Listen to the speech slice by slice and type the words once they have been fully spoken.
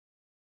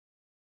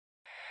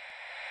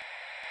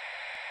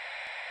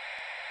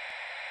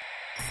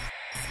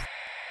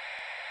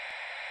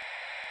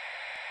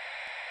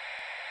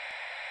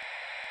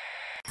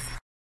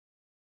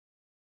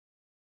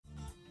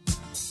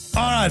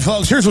All right,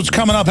 folks, here's what's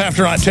coming up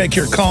after I take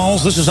your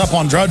calls. This is up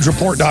on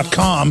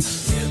drudgereport.com.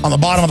 On the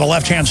bottom of the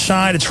left-hand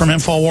side, it's from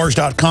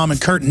Infowars.com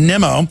and Kurt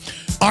Nimmo.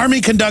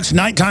 Army conducts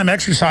nighttime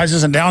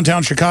exercises in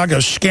downtown Chicago,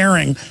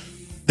 scaring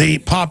the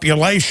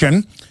population.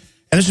 And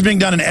this is being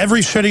done in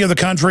every city of the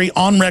country,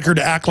 on record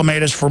to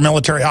acclimate us for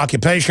military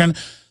occupation.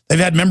 They've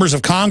had members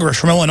of Congress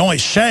from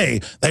Illinois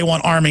say they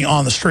want Army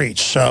on the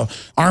streets. So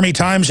Army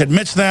Times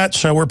admits that,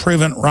 so we're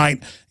proven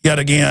right yet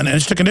again. And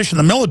it's to condition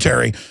the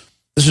military.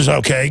 This is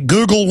okay.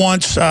 Google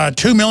wants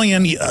 2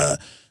 million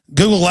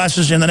Google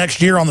glasses in the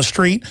next year on the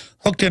street,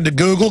 hooked into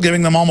Google,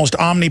 giving them almost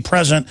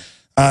omnipresent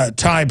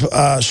type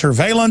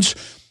surveillance.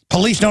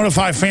 Police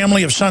notify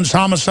family of son's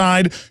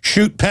homicide,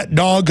 shoot pet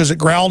dog because it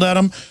growled at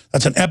him.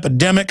 That's an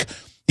epidemic.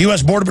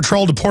 U.S. Border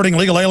Patrol deporting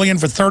legal alien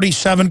for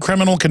 37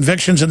 criminal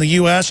convictions in the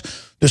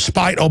U.S.,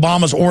 despite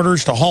Obama's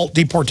orders to halt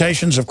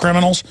deportations of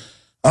criminals.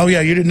 Oh,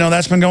 yeah, you didn't know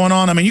that's been going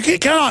on? I mean, you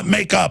cannot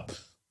make up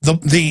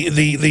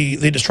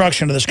the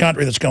destruction of this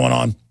country that's going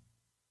on.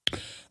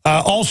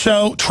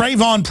 Also,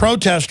 Trayvon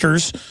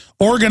protesters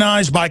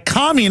organized by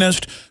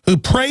communists who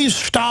praise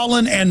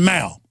Stalin and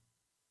Mao.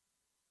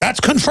 That's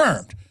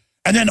confirmed.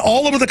 And then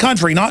all over the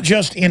country, not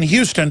just in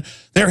Houston,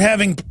 they're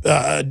having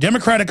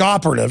Democratic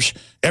operatives.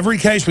 Every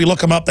case we look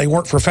them up, they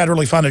work for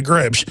federally funded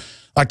groups,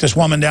 like this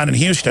woman down in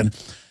Houston.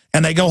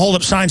 And they go hold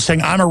up signs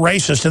saying, I'm a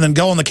racist, and then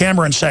go on the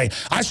camera and say,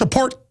 I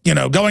support,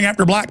 going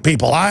after black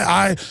people.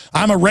 I'm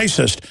a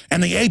racist.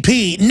 And the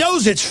AP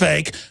knows it's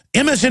fake.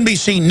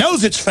 MSNBC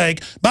knows it's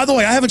fake. By the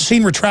way, I haven't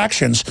seen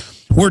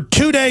retractions. We're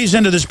 2 days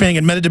into this being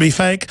admitted to be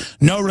fake.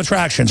 No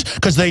retractions,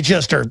 because they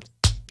just are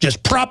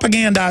just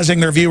propagandizing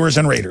their viewers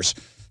and readers.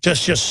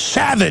 Just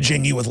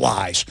savaging you with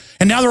lies.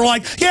 And now they're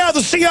like, yeah,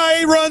 the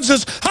CIA runs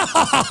this.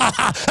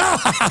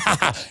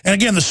 And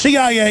again, the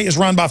CIA is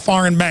run by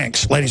foreign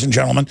banks, ladies and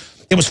gentlemen.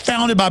 It was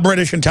founded by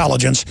British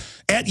intelligence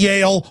at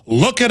Yale.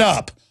 Look it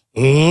up.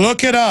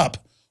 Look it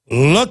up.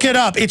 Look it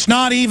up. It's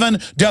not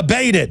even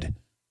debated.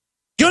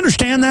 Do you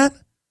understand that?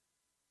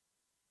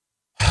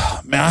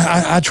 Man,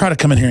 I try to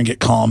come in here and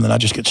get calm, then I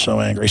just get so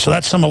angry. So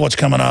that's some of what's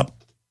coming up.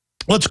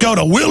 Let's go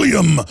to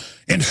William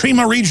in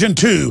FEMA Region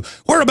 2.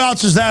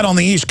 Whereabouts is that on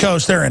the East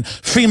Coast there in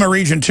FEMA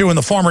Region 2 in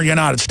the former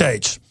United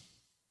States?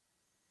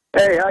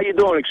 Hey, how you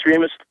doing,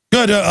 extremist?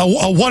 Good.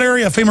 What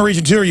area of FEMA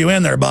Region 2 are you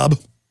in there, Bob?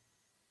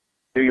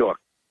 New York.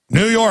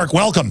 New York.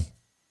 Welcome.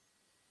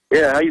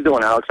 Yeah, how you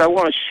doing, Alex? I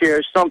want to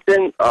share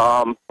something.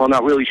 Well,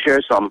 not really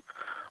share something.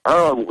 I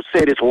don't know,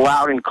 say this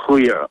loud and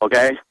clear,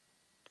 okay?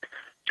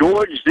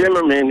 George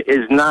Zimmerman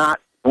is not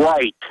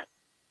white,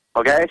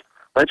 okay?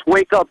 Let's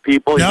wake up,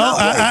 people. No,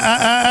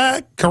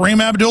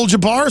 Kareem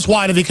Abdul-Jabbar is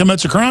white if he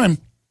commits a crime.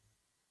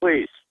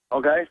 Please,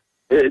 okay?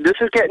 This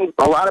is getting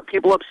a lot of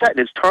people upset.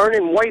 It's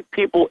turning white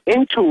people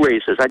into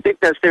racists. I think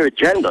that's their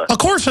agenda. Of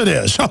course it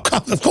is.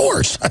 Of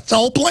course. That's the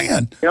whole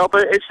plan.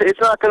 But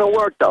it's not going to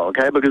work, though,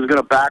 okay? Because it's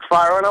going to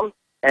backfire on them.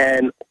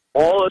 And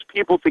all us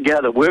people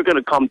together, we're going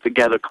to come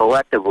together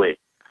collectively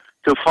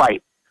to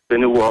fight the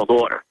New World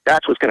Order.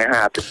 That's what's going to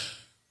happen.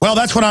 Well,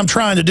 that's what I'm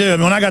trying to do. I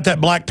mean, when I got that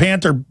Black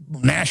Panther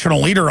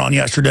national leader on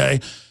yesterday,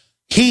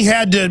 he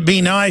had to be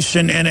nice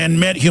and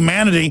admit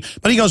humanity,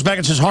 but he goes back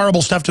and says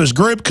horrible stuff to his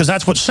group because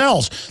that's what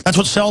sells. That's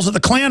what sells at the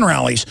Klan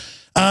rallies.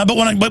 But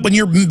when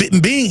you're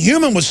being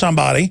human with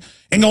somebody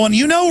and going,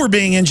 we're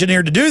being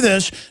engineered to do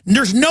this,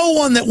 there's no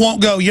one that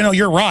won't go,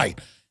 you're right.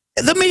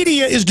 The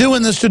media is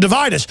doing this to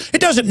divide us.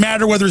 It doesn't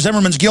matter whether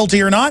Zimmerman's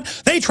guilty or not.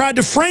 They tried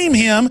to frame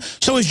him,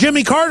 so as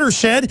Jimmy Carter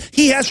said,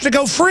 he has to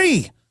go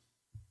free.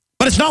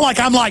 But it's not like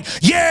I'm like,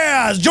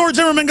 yeah, George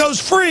Zimmerman goes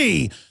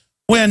free.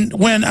 I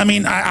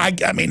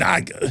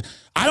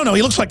don't know.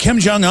 He looks like Kim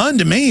Jong-un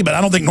to me, but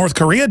I don't think North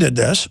Korea did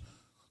this.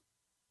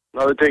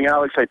 Another thing,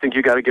 Alex, I think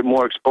you got to get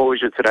more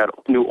exposure to that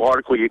new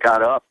article you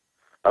got up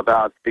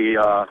about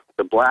the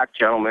black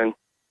gentleman,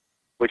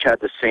 which had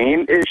the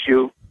same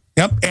issue.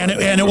 Yep, and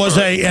it was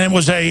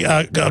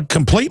a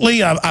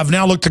completely. I've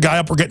now looked the guy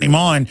up. We're getting him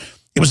on.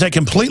 It was a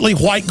completely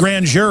white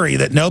grand jury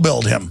that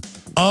no-billed him.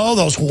 Oh,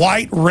 those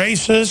white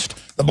racists.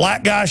 The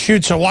black guy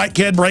shoots a white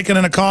kid breaking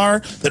in a car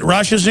that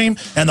rushes him,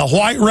 and the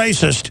white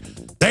racist,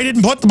 they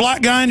didn't put the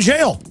black guy in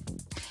jail.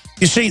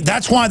 You see,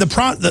 that's why the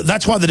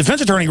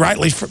defense attorney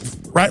rightly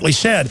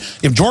said,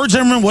 if George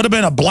Zimmerman would have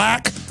been a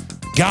black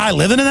guy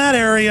living in that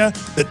area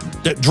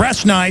that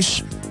dressed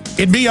nice,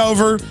 it'd be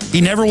over. He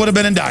never would have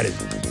been indicted.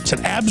 It's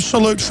an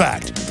absolute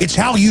fact. It's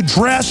how you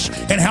dress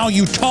and how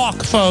you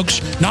talk, folks,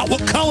 not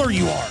what color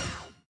you are.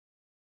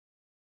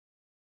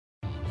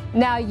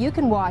 Now you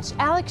can watch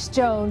Alex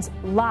Jones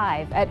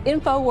live at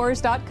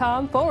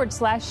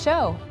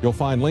Infowars.com/show. You'll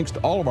find links to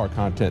all of our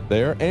content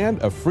there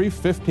and a free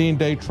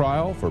 15-day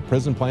trial for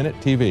Prison Planet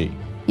TV.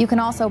 You can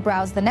also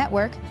browse the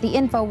network, the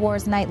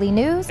Infowars Nightly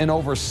News, and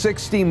over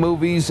 60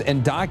 movies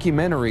and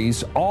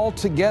documentaries all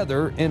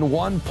together in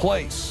one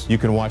place. You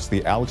can watch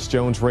the Alex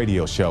Jones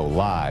radio show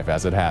live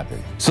as it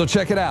happened. So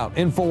check it out,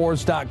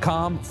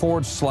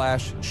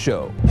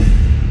 Infowars.com/show.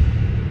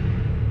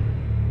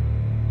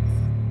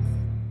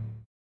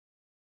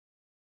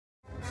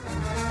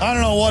 I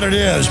don't know what it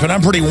is, but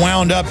I'm pretty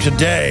wound up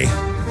today.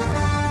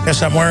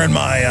 Guess I'm wearing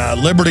my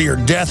Liberty or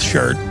Death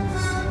shirt.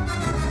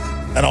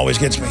 That always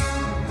gets me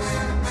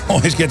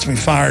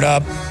fired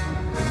up.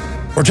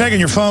 We're taking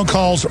your phone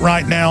calls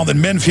right now.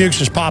 Then Ben Fuchs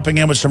is popping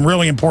in with some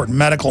really important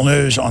medical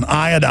news on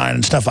iodine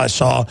and stuff I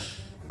saw.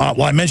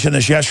 Well, I mentioned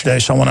this yesterday,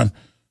 so I want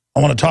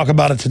to talk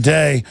about it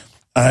today.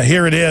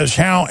 Here it is,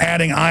 how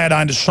adding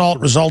iodine to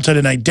salt resulted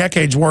in a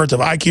decade's worth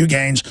of IQ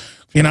gains in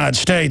the United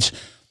States.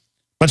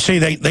 But see,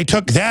 they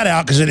took that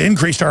out because it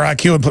increased our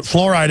IQ and put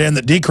fluoride in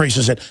that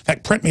decreases it. In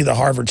fact, print me the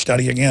Harvard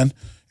study again,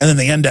 and then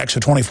the index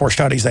of 24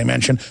 studies they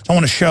mentioned. So I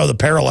want to show the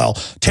parallel.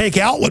 Take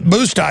out what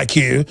boosts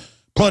IQ,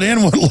 put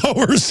in what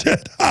lowers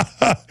it. I'm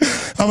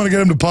going to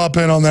get him to pop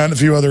in on that and a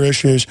few other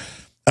issues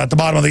at the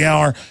bottom of the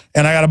hour.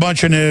 And I got a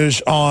bunch of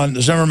news on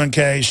the Zimmerman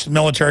case,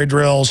 military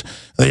drills,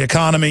 the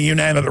economy, you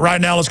name it. But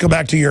right now, let's go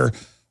back to your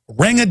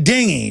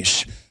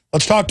ring-a-dingies.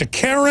 Let's talk to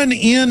Karen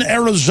in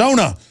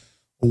Arizona.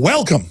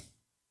 Welcome.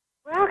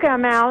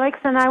 Welcome, Alex,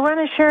 and I want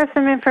to share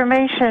some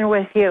information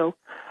with you.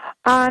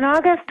 On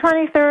August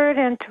 22nd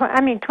and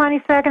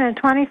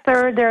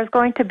 23rd, there's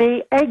going to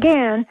be,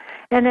 again,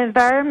 an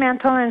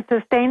environmental and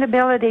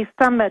sustainability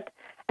summit,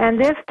 and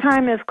this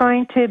time it's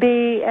going to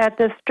be at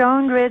the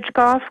Stone Ridge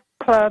Golf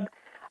Club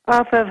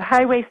off of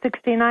Highway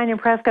 69 in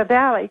Prescott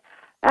Valley.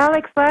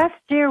 Alex, last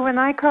year when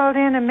I called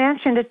in and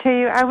mentioned it to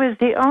you, I was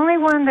the only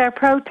one that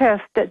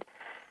protested.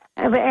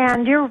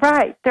 And you're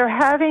right. They're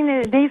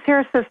having these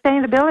here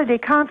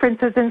sustainability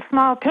conferences in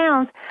small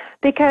towns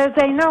because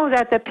they know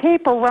that the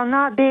people will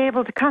not be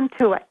able to come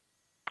to it.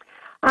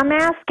 I'm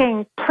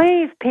asking,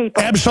 please,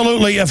 people.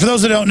 Absolutely. For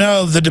those that don't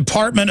know, the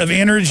Department of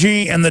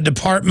Energy and the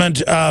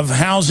Department of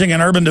Housing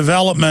and Urban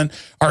Development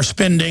are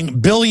spending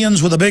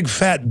billions with a big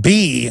fat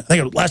B. I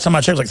think last time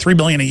I checked, it was like $3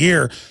 billion a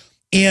year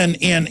in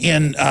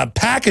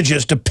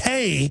packages to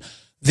pay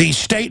the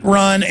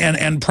state-run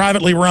and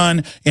privately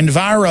run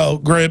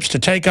enviro groups to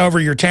take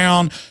over your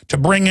town, to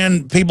bring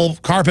in people,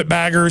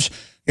 carpetbaggers,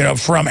 you know,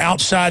 from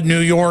outside New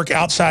York,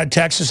 outside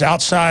Texas,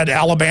 outside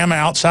Alabama,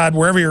 outside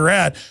wherever you're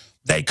at.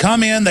 They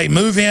come in, they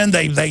move in,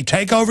 they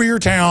take over your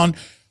town,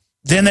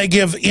 then they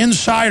give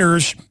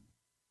insiders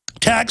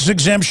tax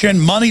exemption,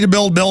 money to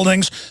build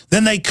buildings,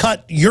 then they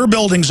cut your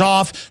buildings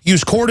off,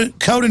 use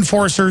code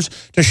enforcers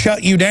to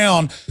shut you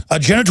down.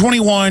 Agenda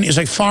 21 is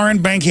a foreign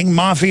banking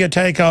mafia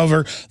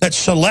takeover that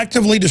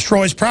selectively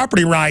destroys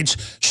property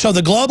rights so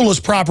the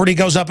globalist property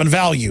goes up in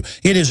value.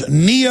 It is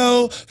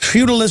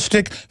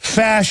neo-feudalistic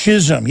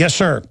fascism. Yes,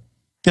 sir.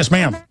 Yes,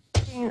 ma'am.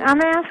 I'm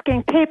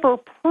asking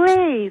people,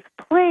 please,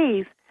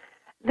 please,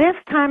 this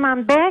time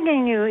I'm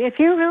begging you, if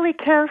you really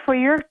care for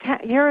your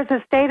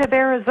the state of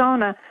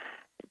Arizona,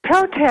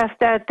 protest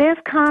at this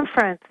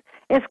conference.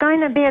 It's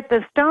going to be at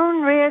the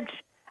Stone Ridge.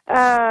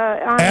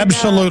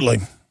 Absolutely.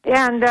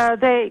 And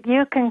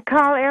you can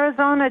call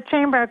Arizona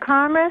Chamber of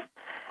Commerce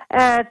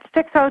at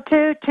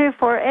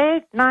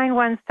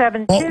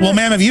 602-248-9172. Well,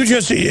 ma'am, if you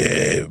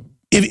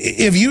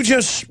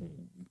just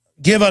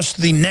give us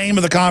the name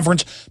of the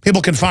conference,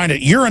 people can find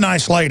it. You're a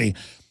nice lady,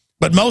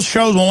 but most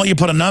shows won't let you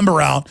put a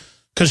number out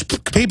because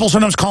people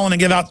sometimes call in and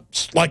give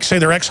out, like, say,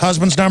 their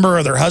ex-husband's number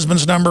or their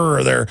husband's number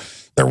or their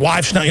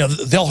wife's number. You know,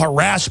 they'll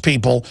harass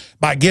people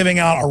by giving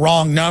out a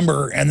wrong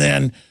number, and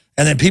then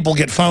people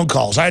get phone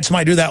calls. I had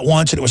somebody do that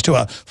once, and it was to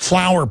a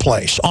flower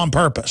place on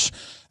purpose.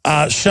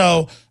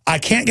 So I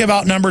can't give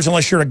out numbers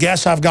unless you're a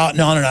guest I've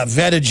gotten on and I've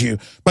vetted you.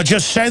 But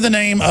just say the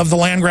name of the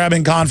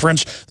land-grabbing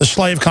conference, the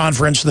slave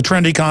conference, the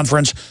trendy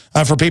conference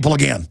for people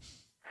again.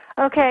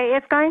 Okay,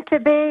 it's going to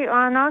be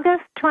on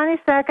August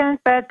 22nd,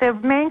 but the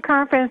main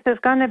conference is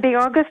going to be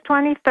August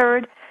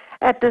 23rd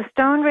at the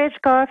Stone Ridge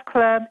Golf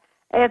Club.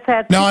 It's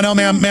at... No,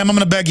 ma'am, I'm going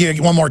to beg you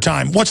one more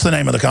time. What's the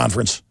name of the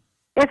conference?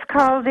 It's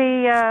called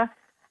the,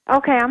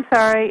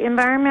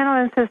 Environmental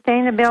and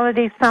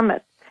Sustainability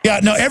Summit. Yeah,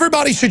 no,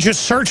 everybody should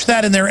just search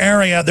that in their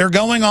area. They're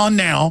going on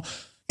now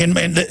in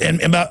around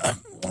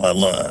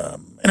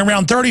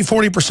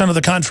 30-40% of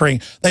the country.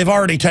 They've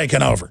already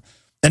taken over.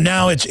 And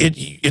now it's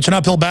an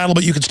uphill battle,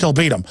 but you can still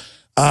beat them.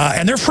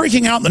 And they're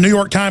freaking out in the New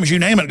York Times, you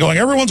name it, going,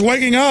 everyone's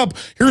waking up.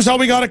 Here's how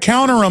we got to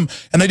counter them.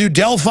 And they do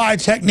Delphi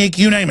technique,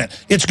 you name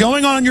it. It's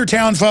going on in your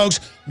town, folks.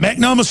 Make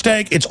no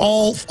mistake, it's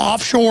all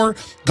offshore.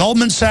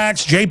 Goldman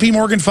Sachs, JP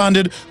Morgan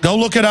funded. Go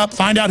look it up.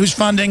 Find out who's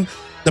funding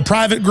the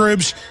private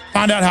groups.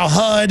 Find out how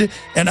HUD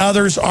and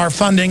others are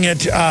funding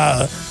it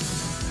at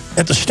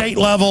the state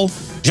level,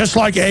 just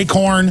like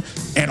Acorn.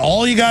 And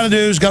all you got to do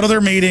is go to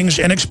their meetings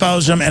and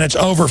expose them, and it's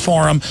over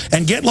for them.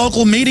 And get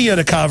local media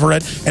to cover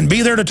it and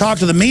be there to talk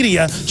to the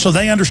media so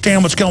they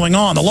understand what's going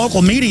on. The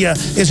local media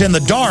is in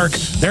the dark.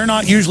 They're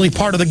not usually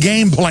part of the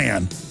game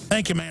plan.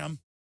 Thank you, ma'am.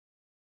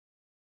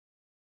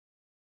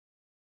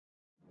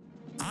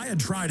 I had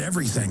tried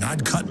everything.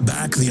 I'd cut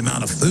back the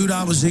amount of food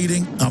I was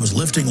eating. I was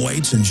lifting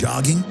weights and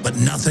jogging, but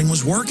nothing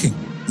was working.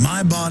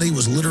 My body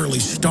was literally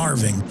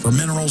starving for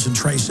minerals and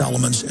trace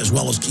elements as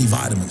well as key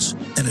vitamins.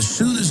 And as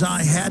soon as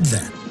I had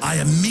that,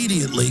 I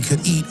immediately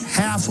could eat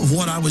half of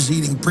what I was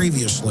eating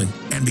previously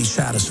and be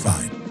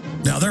satisfied.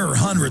 Now, there are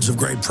hundreds of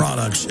great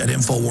products at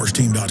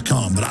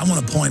InfoWarsTeam.com, but I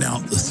want to point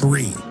out the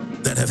 3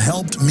 that have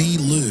helped me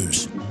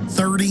lose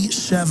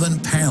 37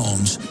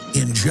 pounds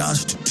in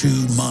just 2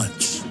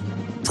 months.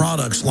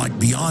 Products like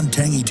Beyond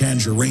Tangy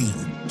Tangerine,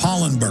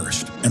 Pollen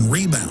Burst, and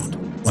Rebound.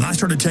 When I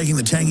started taking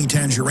the Tangy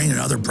Tangerine and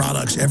other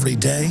products every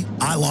day,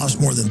 I lost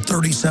more than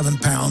 37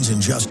 pounds in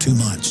just 2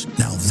 months.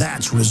 Now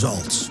that's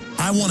results.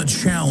 I want to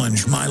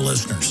challenge my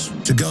listeners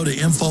to go to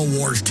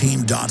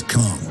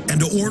InfoWarsTeam.com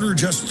and to order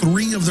just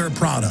 3 of their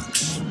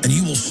products, and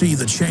you will see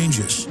the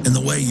changes in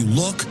the way you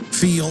look,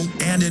 feel,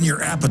 and in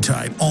your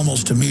appetite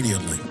almost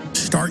immediately.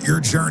 Start your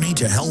journey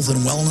to health and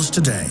wellness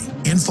today.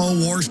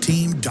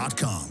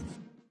 InfoWarsTeam.com.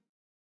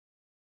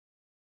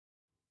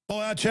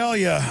 Boy, I tell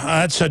you,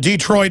 it's a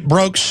Detroit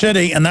broke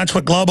city, and that's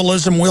what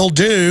globalism will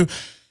do.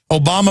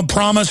 Obama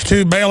promised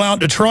to bail out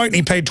Detroit, and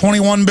he paid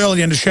 $21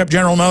 billion to ship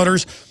General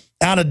Motors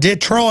out of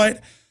Detroit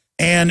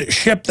and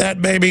ship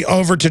that baby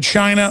over to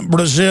China,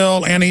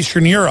 Brazil, and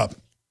Eastern Europe.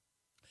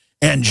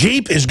 And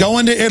Jeep is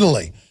going to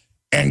Italy.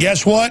 And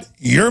guess what?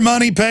 Your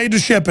money paid to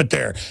ship it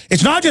there.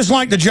 It's not just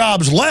like the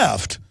jobs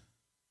left.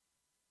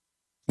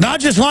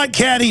 Not just like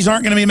caddies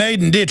aren't going to be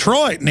made in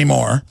Detroit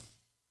anymore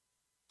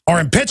or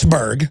in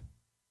Pittsburgh.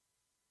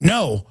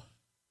 No,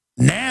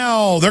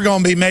 now they're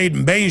going to be made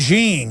in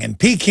Beijing and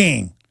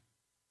Peking.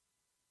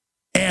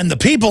 And the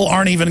people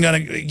aren't even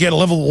going to get a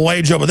livable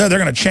wage over there. They're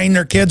going to chain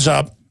their kids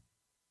up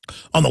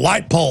on the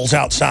light poles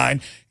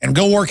outside and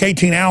go work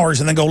 18 hours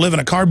and then go live in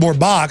a cardboard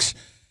box.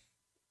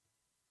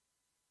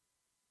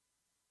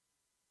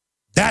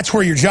 That's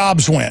where your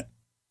jobs went.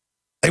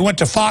 They went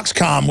to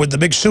Foxconn with the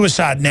big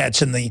suicide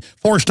nets and the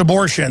forced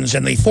abortions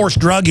and the forced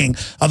drugging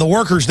of the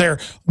workers there.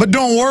 But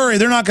don't worry,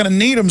 they're not going to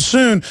need them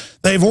soon.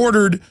 They've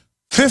ordered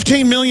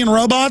 15 million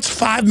robots.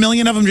 5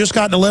 million of them just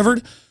got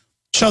delivered.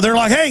 So they're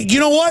like, hey, you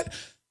know what?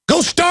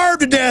 Go starve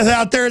to death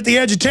out there at the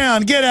edge of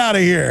town. Get out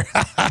of here.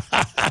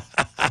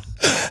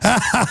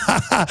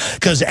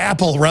 Because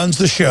Apple runs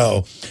the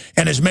show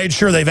and has made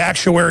sure they've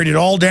actuaried it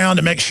all down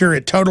to make sure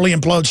it totally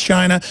implodes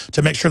China,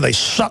 to make sure they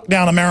suck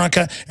down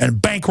America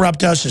and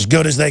bankrupt us as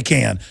good as they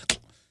can.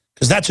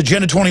 Because that's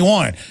Agenda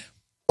 21.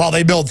 While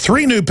they build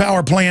 3 new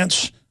power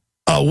plants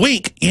a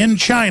week in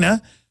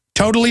China,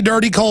 totally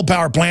dirty coal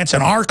power plants,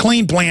 and our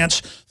clean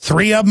plants,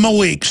 3 of them a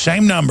week,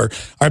 same number,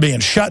 are being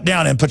shut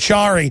down. And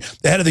Pachauri,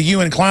 the head of the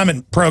UN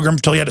climate program,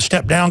 until he had to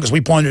step down because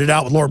we pointed it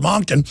out with Lord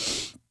Monckton,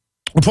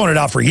 we pointed it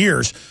out for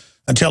years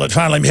until it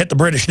finally hit the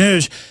British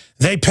news.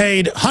 They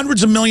paid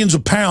hundreds of millions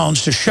of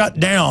pounds to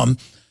shut down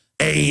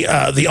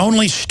the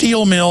only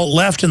steel mill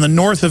left in the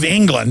north of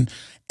England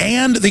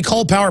and the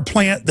coal power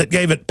plant that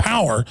gave it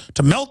power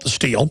to melt the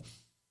steel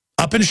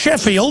up in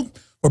Sheffield,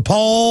 where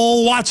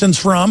Paul Watson's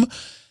from.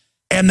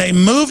 And they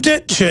moved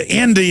it to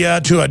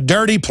India to a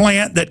dirty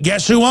plant that,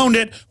 guess who owned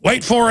it?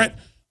 Wait for it,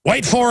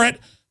 wait for it,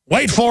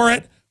 wait for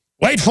it,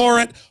 wait for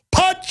it.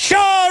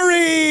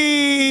 Pachauri!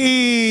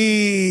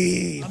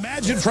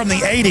 Imagine from the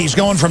 80s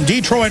going from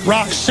Detroit,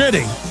 Rock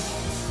City.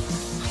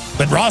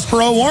 But Ross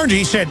Perot warned you.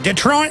 He said,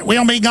 Detroit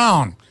will be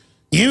gone.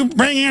 You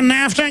bring in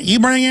NAFTA, you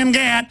bring in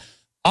GATT,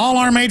 all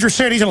our major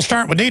cities, it'll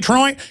start with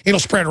Detroit. It'll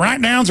spread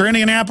right down through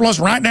Indianapolis,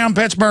 right down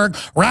Pittsburgh,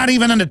 right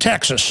even into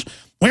Texas.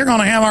 We're going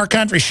to have our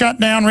country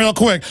shut down real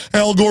quick.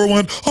 Al Gore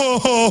went, ha,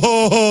 ha,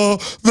 ha, ha,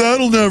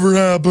 that'll never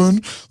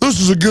happen. This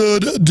is a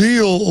good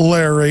deal,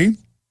 Larry.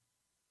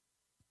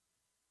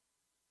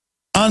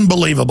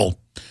 Unbelievable.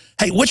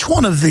 Hey, which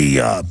one of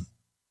the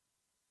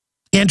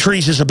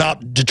entries is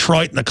about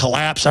Detroit and the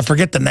collapse? I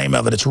forget the name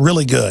of it. It's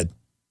really good.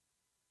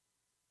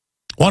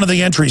 One of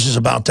the entries is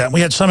about that. We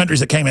had some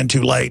entries that came in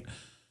too late,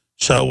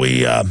 so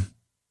we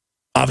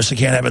obviously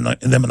can't have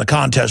them in the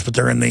contest, but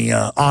they're in the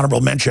honorable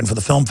mention for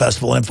the film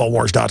festival,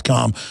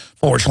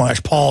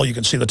 Infowars.com/Paul. You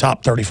can see the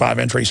top 35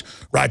 entries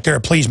right there.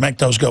 Please make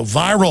those go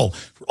viral.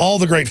 For all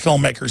the great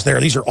filmmakers there.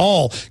 These are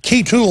all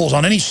key tools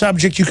on any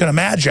subject you can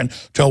imagine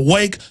to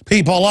wake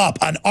people up.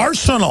 An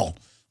arsenal,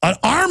 an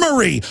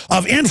armory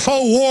of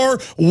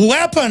InfoWar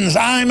weapons.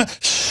 I'm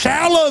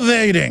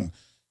salivating.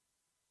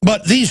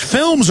 But these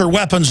films are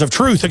weapons of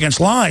truth against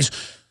lies.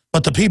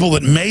 But the people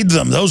that made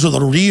them, those are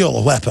the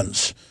real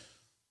weapons.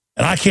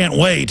 And I can't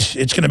wait.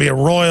 It's going to be a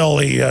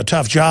royally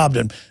tough job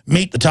to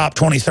meet the top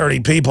 20,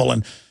 30 people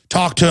and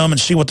talk to them and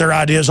see what their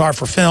ideas are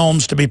for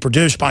films to be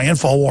produced by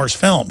InfoWars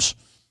Films.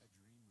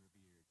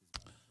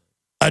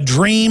 A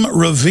Dream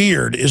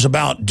Revered is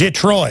about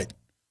Detroit.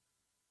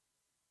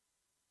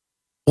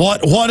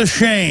 What a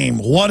shame.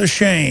 What a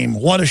shame.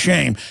 What a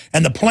shame.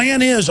 And the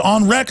plan is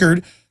on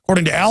record,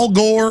 according to Al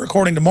Gore,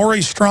 according to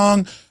Maurice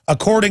Strong,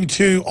 according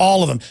to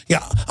all of them.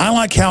 Yeah, I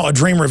like how A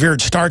Dream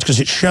Revered starts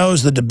because it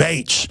shows the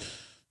debates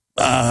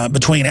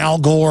between Al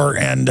Gore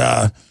and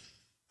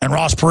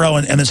Ross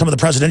Perot and then some of the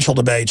presidential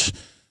debates.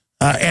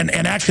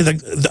 And actually,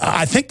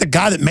 I think the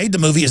guy that made the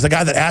movie is the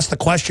guy that asked the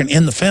question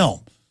in the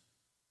film.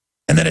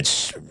 And then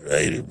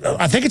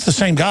I think it's the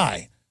same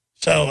guy.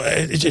 So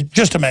it's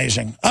just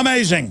amazing.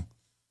 Amazing.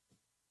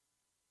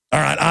 All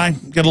right, I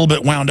get a little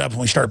bit wound up when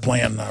we start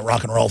playing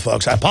rock and roll,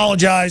 folks. I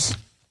apologize.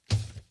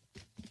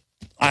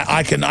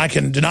 I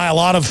can deny a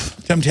lot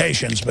of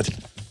temptations, but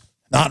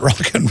not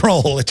rock and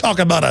roll. They talk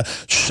about a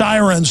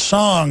siren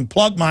song,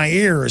 plug my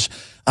ears.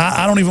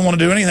 I don't even want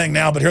to do anything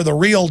now but hear the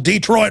real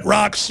Detroit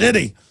Rock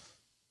City.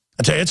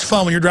 I tell you, it's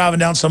fun when you're driving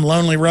down some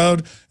lonely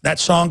road, that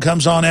song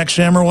comes on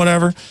XM or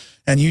whatever,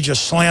 and you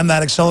just slam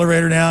that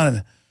accelerator down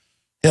and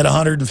hit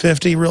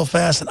 150 real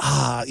fast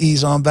and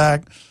ease on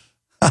back.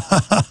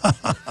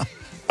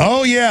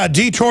 Oh, yeah,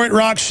 Detroit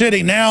Rock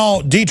City,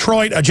 now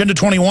Detroit Agenda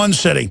 21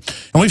 City.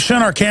 And we've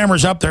sent our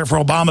cameras up there for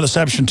Obama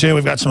Deception, too.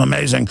 We've got some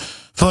amazing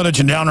footage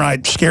and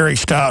downright scary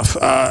stuff.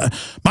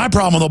 My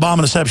problem with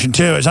Obama Deception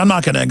 2 is I'm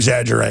not going to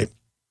exaggerate.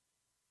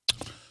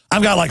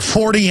 I've got like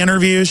 40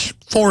 interviews,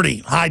 40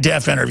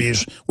 high-def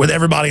interviews with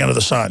everybody under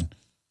the sun.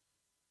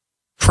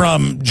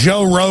 From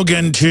Joe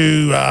Rogan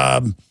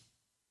to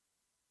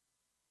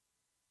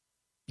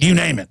you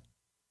name it.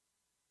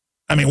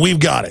 I mean, we've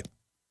got it.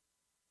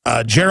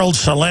 Gerald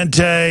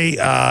Celente,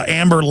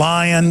 Amber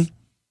Lyon.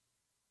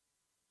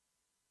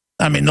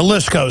 I mean, the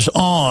list goes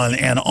on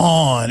and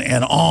on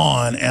and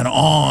on and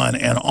on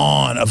and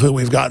on of who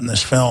we've got in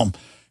this film.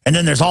 And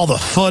then there's all the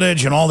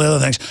footage and all the other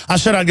things. I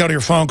said I'd go to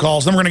your phone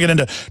calls. Then we're going to get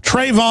into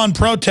Trayvon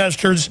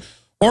protesters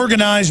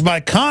organized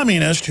by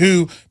communists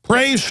who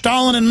praise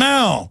Stalin and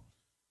Mao.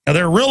 Now,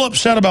 they're real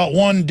upset about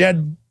one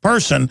dead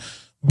person,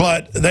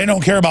 but they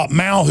don't care about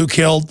Mao, who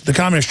killed, the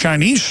Communist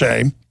Chinese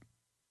say,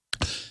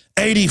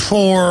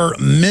 84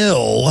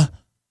 mil.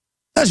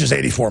 That's just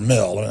 84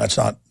 mil. I mean, that's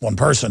not one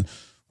person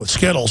with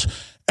Skittles.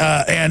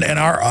 And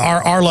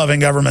our loving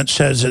government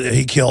says that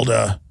he killed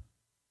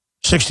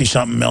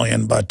 60-something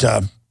million. But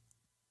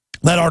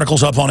that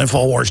article's up on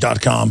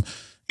Infowars.com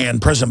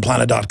and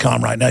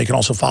PrisonPlanet.com right now. You can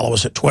also follow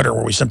us at Twitter,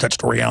 where we sent that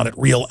story out at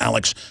Real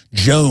Alex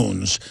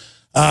Jones.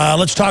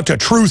 Let's talk to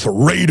Truth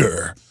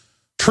Raider.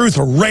 Truth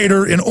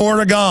Raider in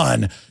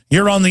Oregon.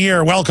 You're on the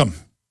air. Welcome.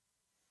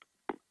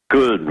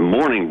 Good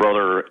morning,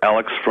 Brother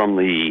Alex, from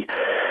the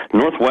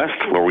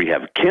Northwest, where we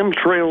have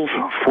chemtrails,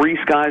 free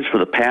skies for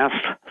the past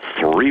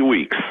 3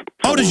 weeks.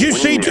 Oh, did you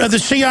see the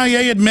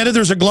CIA admitted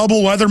there's a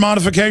global weather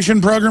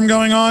modification program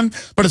going on,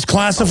 but it's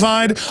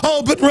classified?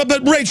 Oh, but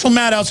Rachel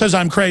Maddow says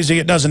I'm crazy.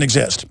 It doesn't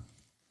exist.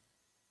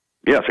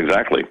 Yes,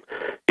 exactly.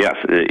 Yes,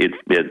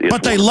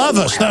 but they love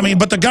us. I mean,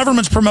 but the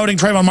government's promoting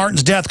Trayvon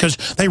Martin's death because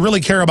they really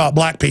care about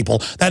black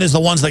people. That is the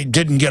ones they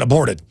didn't get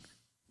aborted.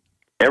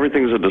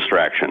 Everything's a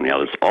distraction. You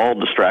know, it's all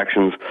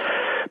distractions,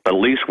 but at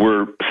least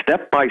we're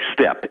step by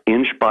step,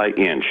 inch by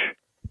inch,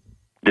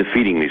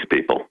 defeating these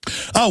people.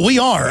 Oh, we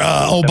are.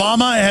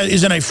 Obama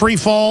is in a free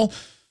fall.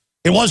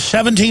 It was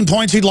 17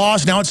 points he'd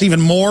lost. Now it's even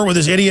more with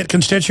his idiot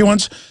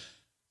constituents.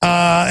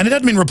 And it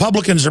doesn't mean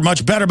Republicans are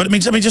much better, but it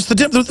means, I mean, just the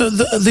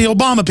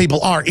Obama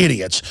people are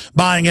idiots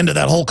buying into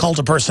that whole cult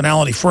of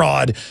personality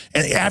fraud.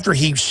 And after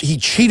he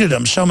cheated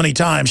them so many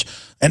times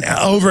and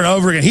over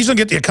again, he's going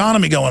to get the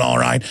economy going all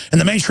right.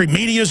 And the mainstream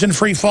media is in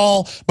free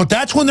fall. But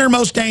that's when they're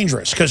most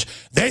dangerous, because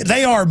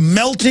they are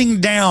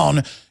melting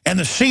down, and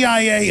the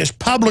CIA is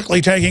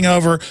publicly taking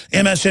over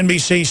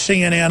MSNBC,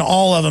 CNN,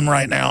 all of them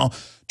right now,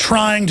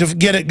 trying to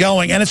get it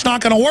going. And it's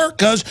not going to work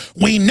because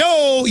we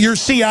know your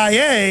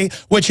CIA,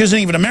 which isn't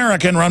even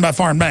American, run by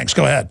foreign banks.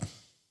 Go ahead.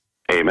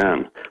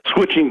 Amen.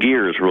 Switching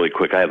gears really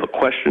quick, I have a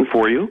question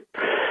for you.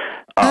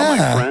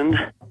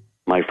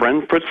 My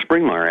friend Fritz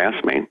Springmeyer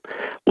asked me,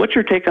 what's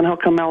your take on how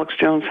come Alex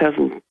Jones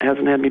hasn't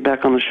had me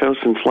back on the show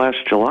since last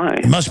July?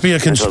 It must be a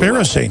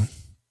conspiracy.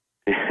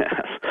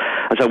 Yes.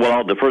 I said, well,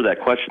 I'll defer that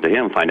question to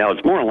him, find out.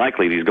 It's more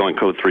likely he's going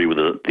code 3 with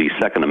the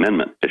Second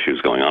Amendment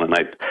issues going on. And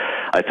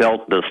I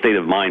felt the State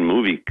of Mind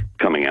movie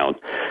coming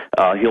out,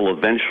 he'll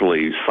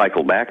eventually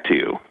cycle back to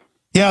you.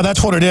 Yeah,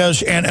 that's what it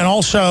is. And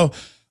also,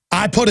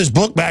 I put his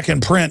book back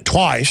in print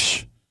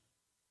twice.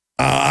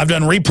 I've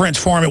done reprints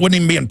for him. It wouldn't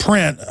even be in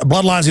print.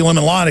 Bloodlines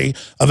Illuminati,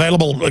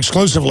 available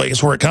exclusively,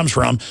 is where it comes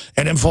from,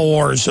 at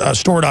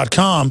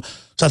InfoWarsStore.com.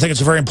 So I think it's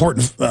a very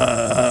important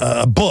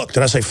book.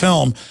 Did I say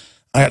film?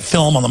 I got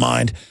film on the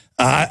mind.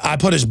 I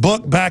put his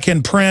book back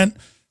in print,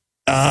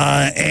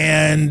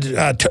 and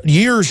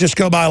years just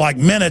go by like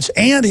minutes.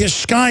 And his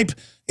Skype,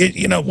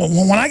 you know,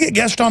 when I get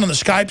guests on and the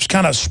Skype's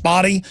kind of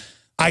spotty,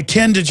 I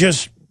tend to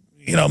just,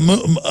 you know,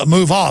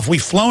 move off.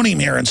 We've flown him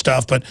here and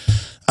stuff, but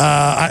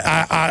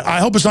I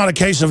hope it's not a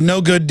case of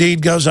no good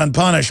deed goes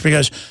unpunished,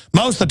 because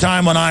most of the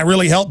time when I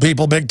really help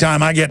people big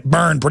time, I get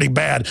burned pretty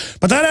bad.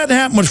 But that hasn't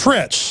happened with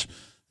Fritz.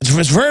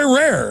 It's very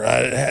rare.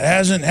 It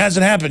hasn't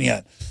happened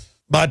yet.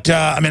 But,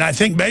 I mean, I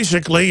think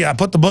basically I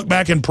put the book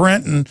back in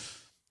print and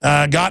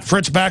got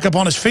Fritz back up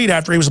on his feet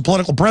after he was a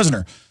political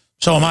prisoner.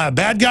 So am I a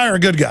bad guy or a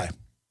good guy?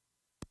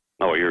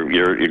 Oh,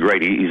 you're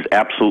great. He's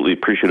absolutely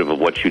appreciative of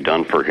what you've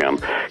done for him.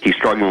 He's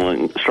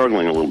struggling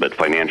a little bit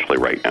financially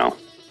right now.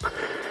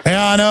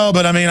 Yeah, I know,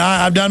 but I mean,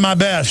 I've done my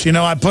best. You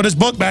know, I put his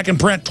book back in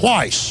print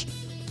twice.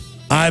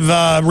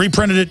 I've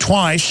reprinted it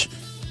twice.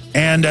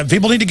 And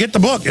people need to get the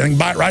book. You can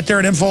buy it right there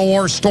at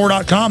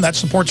InfoWarsStore.com. That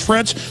supports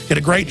Fritz. Get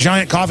a great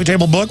giant coffee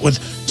table book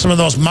with some of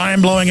the most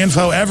mind-blowing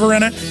info ever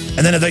in it.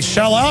 And then if they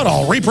sell out,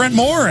 I'll reprint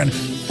more. And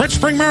Fritz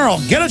Springmeyer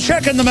will get a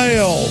check in the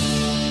mail.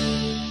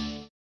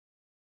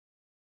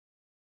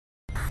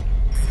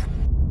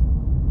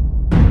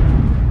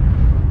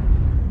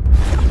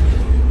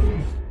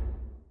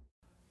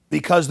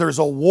 because there's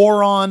a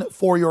war on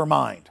for your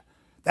mind.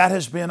 That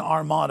has been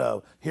our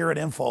motto here at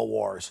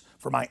InfoWars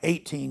for my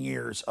 18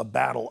 years of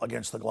battle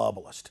against the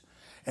globalist.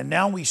 And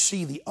now we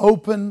see the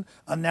open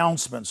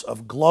announcements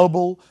of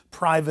global,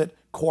 private,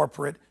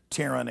 corporate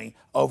tyranny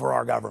over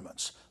our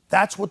governments.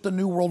 That's what the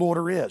New World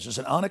Order is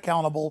an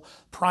unaccountable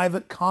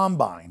private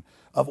combine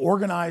of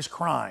organized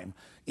crime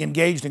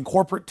engaged in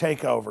corporate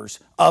takeovers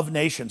of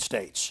nation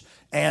states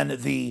and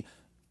the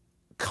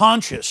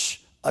conscious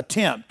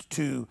attempt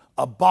to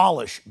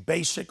abolish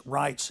basic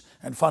rights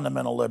and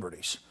fundamental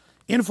liberties.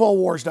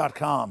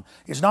 Infowars.com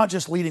is not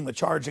just leading the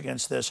charge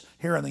against this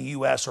here in the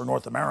U.S. or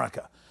North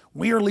America.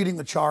 We are leading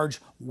the charge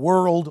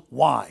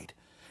worldwide.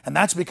 And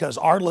that's because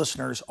our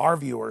listeners, our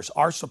viewers,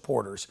 our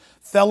supporters,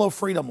 fellow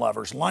freedom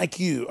lovers like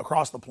you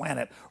across the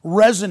planet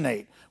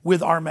resonate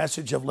with our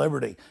message of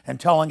liberty and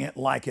telling it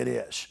like it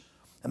is.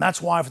 And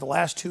that's why for the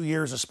last 2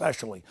 years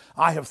especially,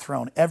 I have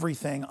thrown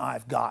everything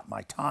I've got,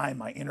 my time,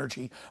 my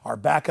energy, our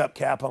backup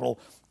capital,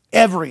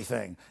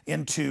 everything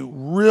into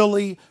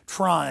really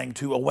trying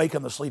to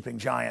awaken the sleeping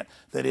giant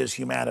that is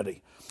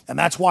humanity. And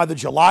that's why the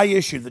July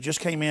issue that just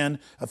came in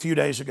a few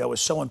days ago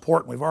is so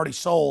important. We've already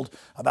sold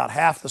about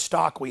half the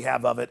stock we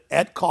have of it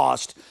at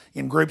cost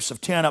in groups of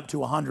 10 up to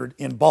 100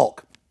 in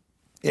bulk.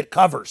 It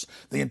covers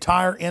the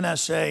entire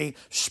NSA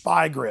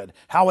spy grid,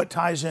 how it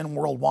ties in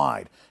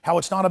worldwide, how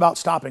it's not about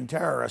stopping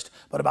terrorists,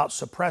 but about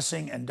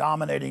suppressing and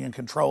dominating and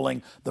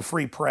controlling the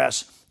free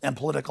press and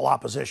political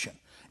opposition.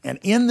 And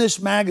in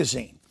this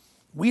magazine,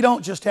 we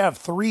don't just have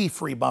 3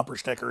 free bumper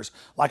stickers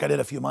like I did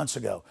a few months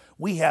ago.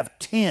 We have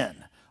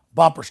 10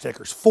 bumper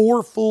stickers,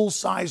 4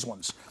 full-size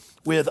ones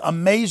with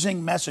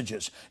amazing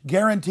messages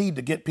guaranteed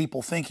to get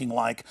people thinking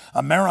like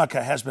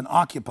America has been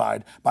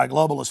occupied by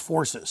globalist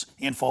forces.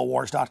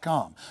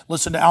 Infowars.com.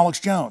 Listen to Alex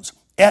Jones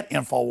at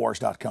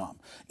Infowars.com.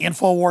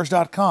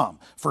 Infowars.com.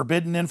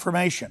 Forbidden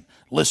information.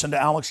 Listen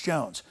to Alex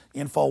Jones.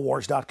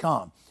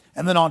 Infowars.com.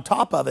 And then on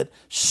top of it,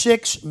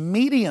 6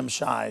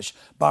 medium-sized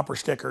bumper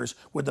stickers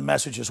with the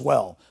message as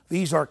well.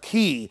 These are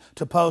key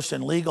to post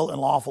in legal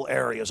and lawful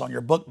areas on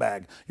your book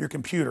bag, your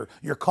computer,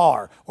 your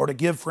car, or to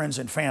give friends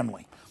and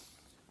family.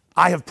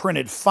 I have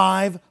printed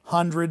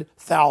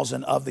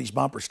 500,000 of these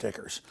bumper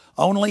stickers.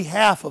 Only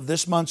half of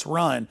this month's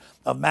run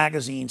of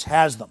magazines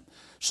has them.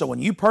 So when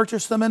you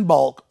purchase them in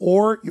bulk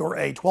or you're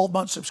a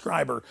 12-month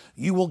subscriber,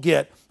 you will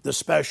get the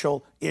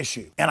special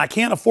issue. And I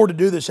can't afford to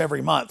do this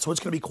every month, so it's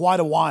going to be quite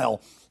a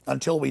while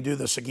until we do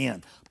this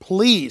again.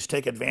 Please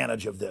take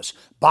advantage of this.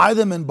 Buy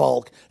them in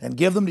bulk and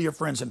give them to your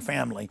friends and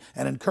family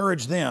and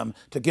encourage them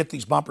to get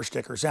these bumper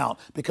stickers out,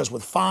 because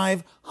with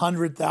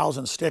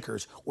 500,000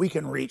 stickers, we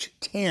can reach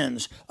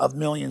tens of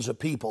millions of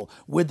people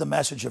with the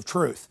message of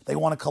truth. They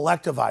want to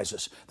collectivize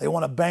us. They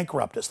want to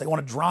bankrupt us. They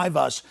want to drive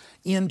us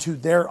into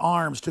their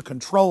arms to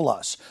control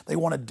us. They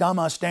want to dumb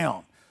us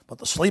down. But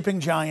the sleeping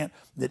giant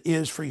that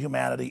is free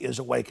humanity is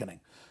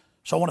awakening.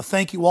 So I want to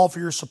thank you all for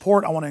your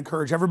support. I want to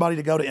encourage everybody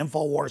to go to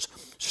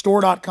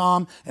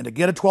InfoWarsStore.com and to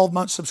get a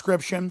 12-month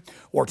subscription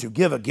or to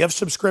give a gift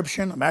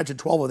subscription. Imagine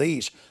 12 of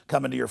these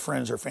coming to your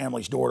friends or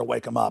family's door to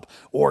wake them up.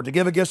 Or to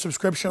give a gift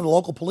subscription to the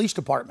local police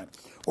department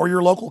or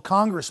your local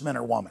congressman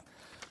or woman.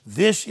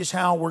 This is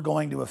how we're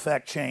going to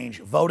affect change,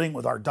 voting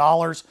with our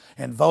dollars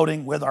and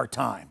voting with our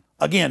time.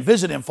 Again,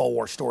 visit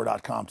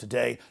InfoWarsStore.com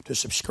today to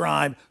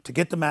subscribe, to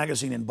get the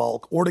magazine in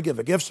bulk, or to give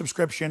a gift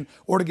subscription,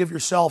 or to give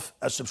yourself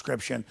a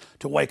subscription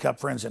to wake up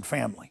friends and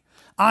family.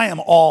 I am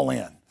all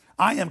in.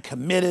 I am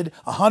committed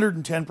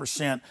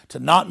 110% to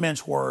not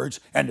mince words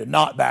and to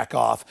not back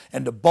off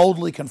and to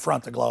boldly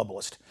confront the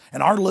globalist.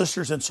 And our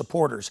listeners and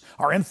supporters,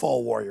 our info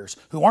warriors,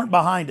 who aren't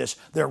behind us,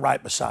 they're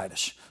right beside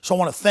us. So I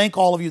want to thank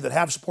all of you that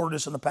have supported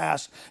us in the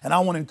past, and I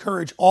want to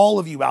encourage all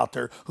of you out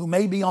there who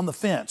may be on the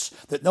fence,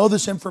 that know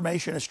this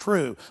information is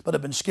true, but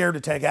have been scared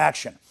to take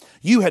action.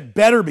 You had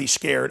better be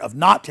scared of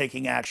not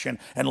taking action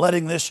and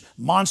letting this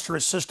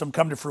monstrous system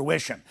come to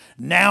fruition.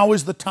 Now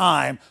is the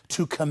time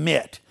to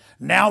commit.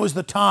 Now is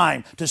the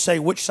time to say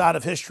which side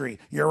of history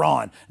you're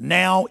on.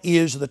 Now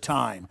is the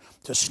time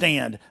to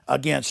stand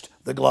against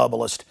the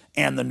globalist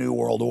and the New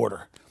World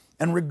Order.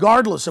 And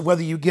regardless of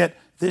whether you get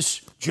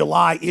this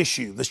July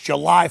issue, this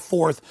July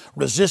 4th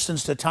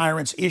Resistance to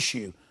Tyrants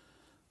issue,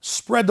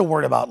 spread the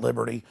word about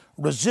liberty,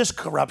 resist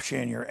corruption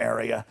in your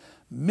area.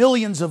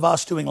 Millions of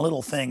us doing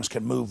little things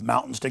can move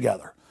mountains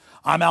together.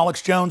 I'm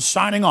Alex Jones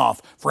signing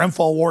off for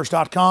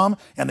Infowars.com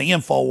and the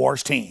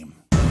Infowars team.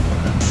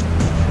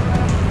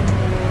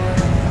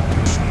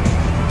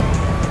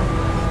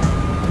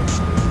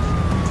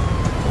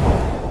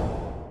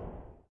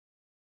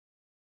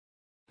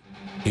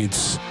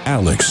 It's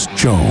Alex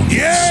Jones.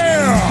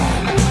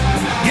 Yeah!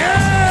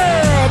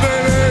 Yeah,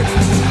 baby!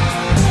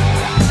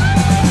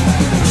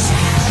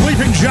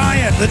 Sleeping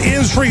giant that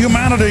is free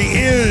humanity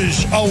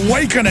is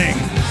awakening.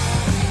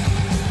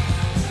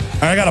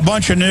 I got a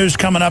bunch of news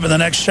coming up in the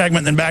next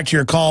segment, then back to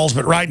your calls.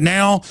 But right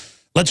now,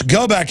 let's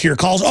go back to your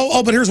calls.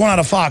 Oh, but here's one out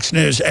of Fox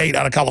News 8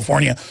 out of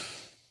California.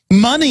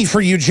 Money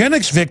for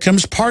eugenics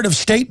victims, part of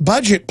state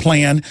budget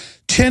plan,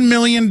 $10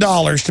 million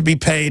to be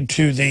paid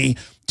to the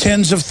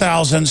tens of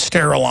thousands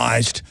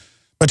sterilized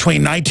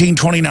between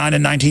 1929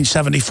 and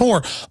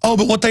 1974. Oh,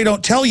 but what they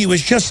don't tell you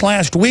is just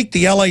last week,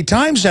 the LA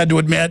Times had to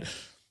admit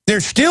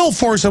they're still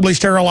forcibly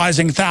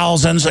sterilizing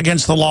thousands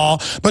against the law,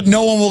 but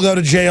no one will go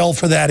to jail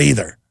for that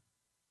either.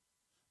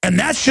 And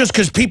that's just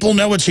because people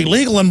know it's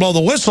illegal and blow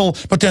the whistle,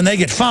 but then they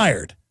get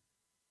fired.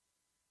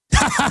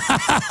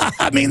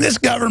 I mean, this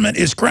government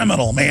is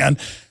criminal, man.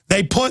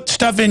 They put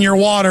stuff in your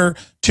water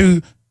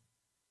to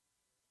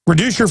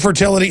reduce your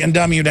fertility and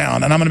dumb you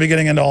down. And I'm going to be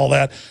getting into all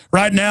that.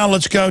 Right now,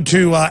 let's go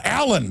to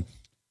Alan.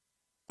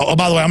 Oh,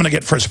 by the way, I'm going to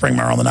get Fritz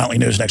Springmeier on the Nightly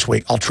News next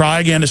week. I'll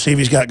try again to see if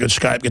he's got good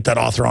Skype, get that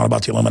author on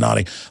about the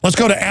Illuminati. Let's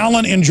go to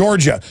Alan in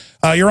Georgia.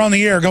 You're on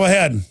the air. Go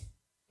ahead.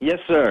 Yes,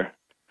 sir.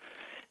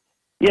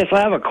 Yes, I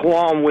have a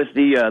qualm with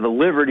the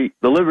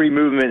liberty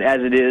movement as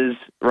it is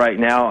right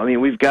now. I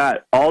mean, we've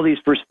got all these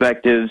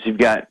perspectives. You've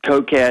got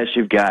Kokesh.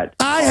 You've got.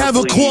 I have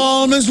a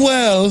qualm as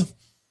well.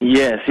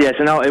 Yes,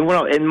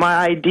 and my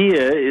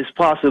idea is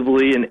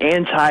possibly an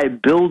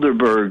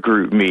anti-Bilderberg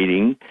group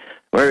meeting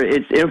where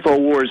it's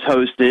InfoWars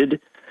hosted,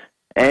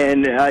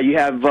 and you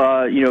have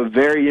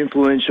very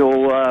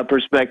influential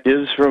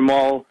perspectives from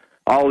all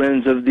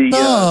ends of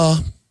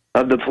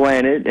the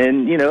planet,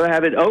 and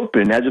have it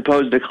open as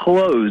opposed to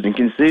closed and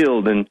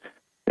concealed. And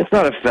it's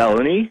not a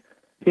felony,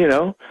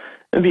 and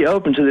be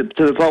open to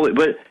the public.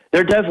 But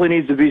there definitely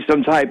needs to be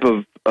some type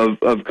of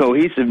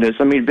cohesiveness.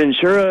 I mean,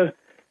 Ventura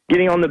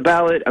getting on the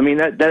ballot, I mean,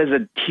 that is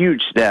a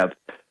huge step,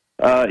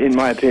 in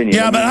my opinion.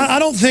 Yeah, but I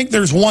don't think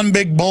there's one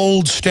big,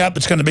 bold step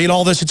that's going to beat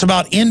all this. It's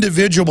about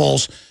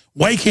individuals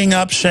waking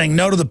up, saying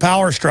no to the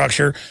power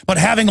structure, but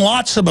having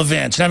lots of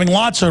events, having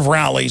lots of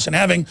rallies, and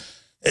having...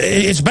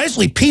 It's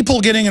basically people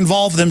getting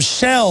involved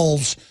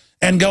themselves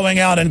and going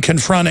out and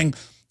confronting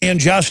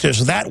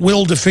injustice. That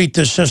will defeat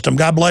this system.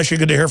 God bless you.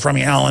 Good to hear from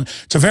you, Alan.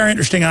 It's a very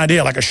interesting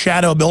idea, like a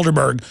shadow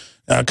Bilderberg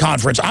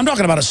conference. I'm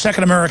talking about a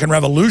Second American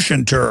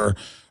Revolution tour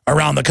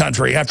around the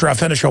country after I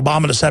finish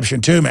Obama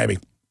Deception 2, maybe.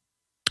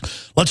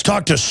 Let's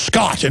talk to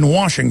Scott in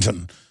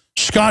Washington.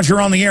 Scott,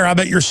 you're on the air. I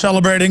bet you're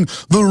celebrating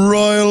the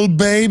royal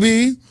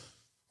baby.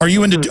 Are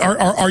you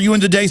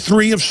into day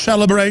 3 of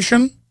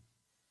celebration?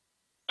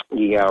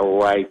 Yeah,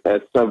 right.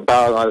 That's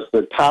about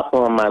the top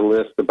on my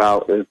list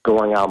about is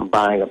going out and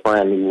buying a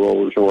brand new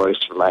Rolls Royce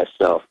for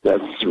myself.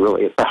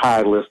 It's a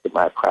high list of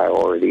my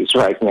priorities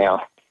right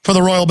now. For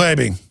the royal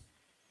baby?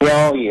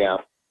 Well, yeah.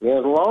 Yeah,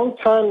 a long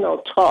time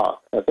no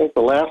talk. I think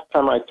the last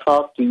time I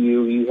talked to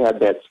you, you had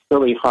that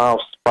silly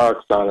Hal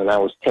Sparks on, and I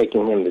was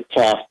taking him to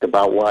task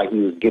about why he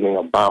was giving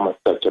Obama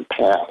such a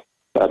pass.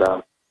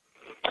 But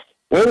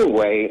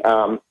anyway,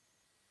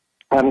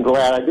 I'm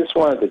glad. I just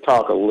wanted to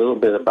talk a little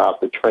bit about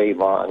the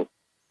Trayvon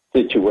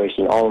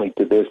situation, only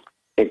to this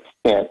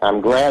extent.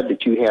 I'm glad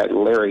that you had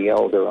Larry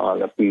Elder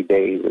on a few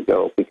days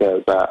ago,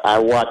 because I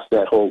watched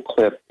that whole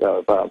clip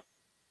of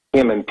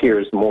him and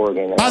Piers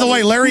Morgan. By the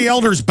way, Larry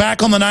Elder's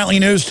back on the Nightly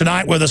News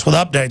tonight with us with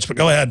updates, but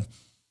go ahead.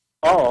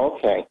 Oh,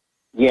 okay.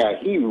 Yeah,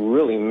 he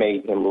really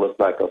made him look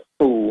like a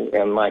fool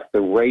and like the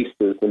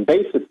racist, and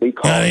basically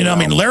called I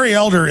mean, Larry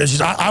Elder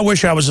is, I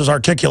wish I was as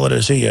articulate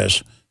as he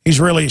is. He's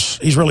really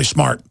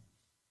smart.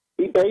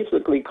 He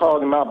basically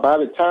called him out. By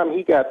the time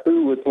he got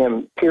through with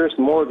him, Piers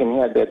Morgan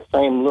had that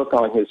same look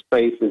on his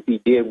face as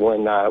he did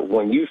when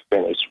you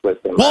finished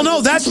with him. Well, no,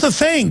 that's the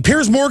thing.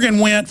 Piers Morgan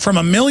went from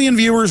 1 million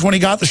viewers when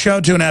he got the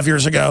show 2.5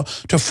 years ago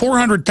to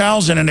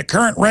 400,000, and at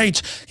current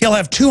rates, he'll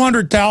have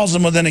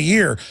 200,000 within a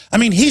year. I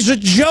mean, he's a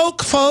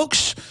joke,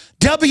 folks.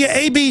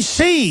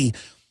 WABC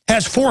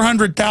has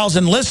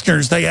 400,000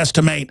 listeners, they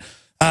estimate,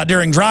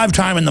 during drive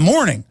time in the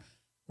morning.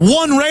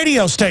 One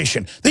radio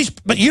station.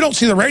 But you don't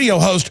see the radio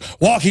host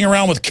walking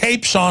around with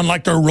capes on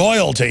like they're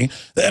royalty.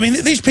 I mean,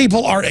 these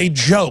people are a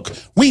joke.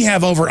 We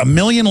have over 1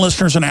 million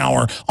listeners an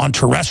hour on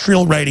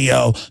terrestrial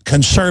radio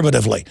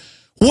conservatively.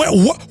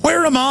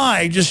 Where am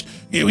I? Just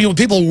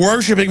people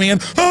worshiping me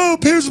and, oh,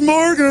 Piers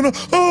Morgan,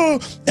 oh.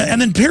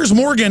 And then Piers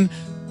Morgan,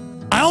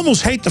 I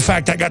almost hate the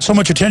fact that got so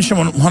much attention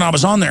when I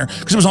was on there,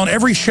 because it was on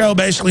every show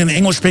basically in the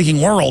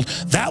English-speaking world.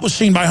 That was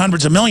seen by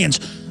hundreds of millions,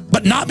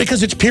 but not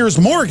because it's Piers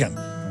Morgan.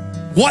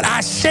 What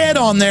I said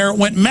on there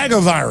went mega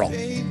viral.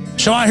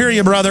 So I hear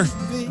you, brother.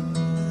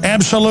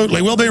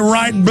 Absolutely. We'll be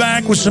right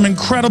back with some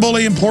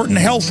incredibly important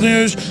health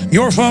news,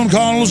 your phone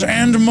calls,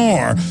 and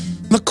more.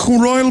 The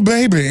royal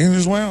baby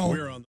as well.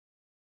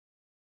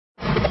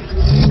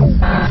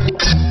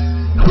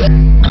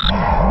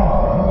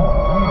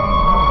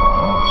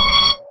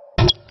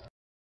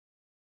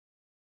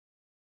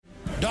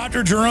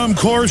 Dr. Jerome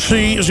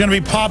Corsi is going to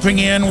be popping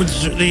in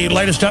with the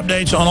latest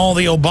updates on all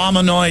the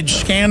Obamanoid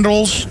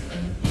scandals.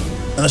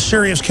 And the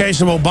serious case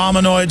of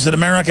Obamanoids that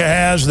America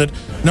has that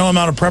no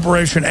amount of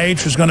Preparation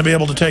H is going to be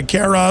able to take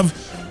care of,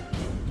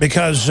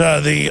 because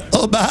the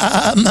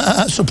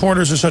Obama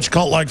supporters are such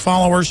cult-like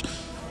followers.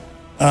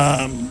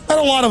 And a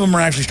lot of them are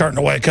actually starting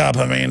to wake up.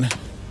 I mean,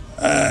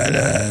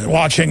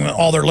 watching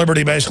all their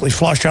liberty basically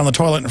flush down the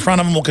toilet in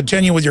front of them. We'll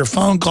continue with your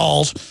phone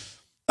calls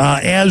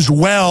as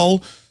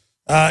well.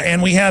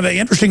 And we have an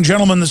interesting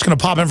gentleman that's going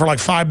to pop in for like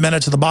 5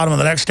 minutes at the bottom of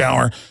the next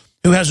hour.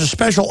 who has a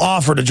special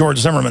offer to George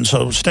Zimmerman,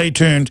 so stay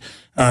tuned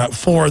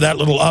for that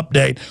little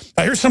update.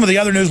 Here's some of the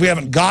other news we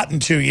haven't gotten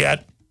to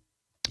yet.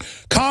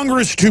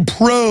 Congress to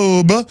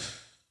probe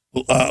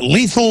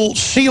lethal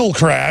SEAL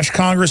crash.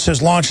 Congress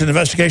has launched an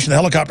investigation of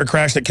the helicopter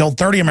crash that killed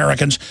 30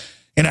 Americans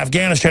in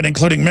Afghanistan,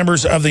 including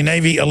members of the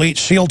Navy elite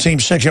SEAL Team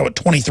 6,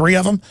 23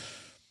 of them.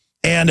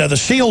 And the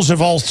SEALs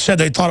have all said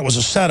they thought it was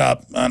a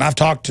setup. And I've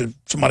talked to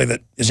somebody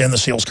that is in the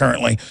SEALs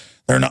currently.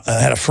 They're not,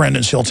 had a friend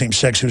in SEAL Team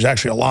 6 who's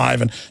actually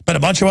alive. And been a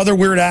bunch of other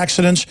weird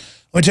accidents.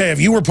 Let me tell you, if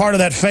you were part of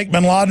that fake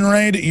bin Laden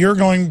raid, you're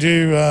going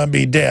to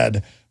be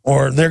dead.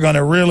 Or they're going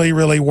to really,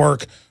 really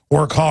work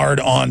hard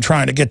on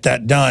trying to get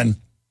that done.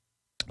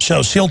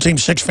 So SEAL Team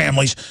 6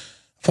 families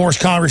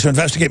forced Congress to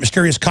investigate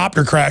mysterious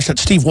copter crash.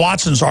 That's Steve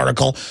Watson's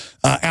article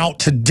out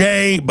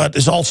today, but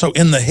is also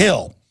in The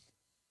Hill.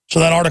 So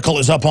that article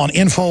is up on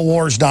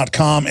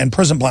Infowars.com and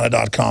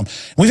PrisonPlanet.com.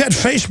 We've had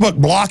Facebook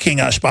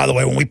blocking us, by the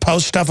way, when we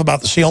post stuff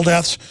about the SEAL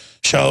deaths.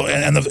 So,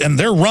 and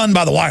they're run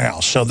by the White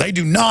House, so they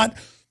do not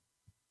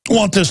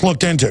want this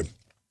looked into.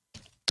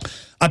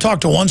 I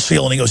talked to one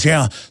SEAL, and he goes,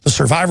 yeah, the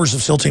survivors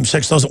of SEAL Team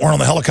 6, those that weren't on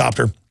the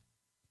helicopter,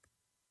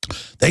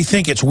 they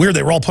think it's weird.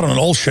 They were all put on an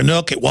old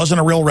Chinook. It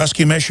wasn't a real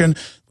rescue mission.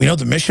 We know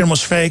the mission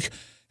was fake.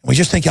 And we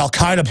just think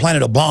Al-Qaeda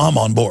planted a bomb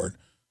on board.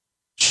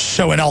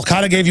 So when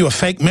Al-Qaeda gave you a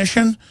fake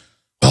mission,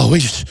 well,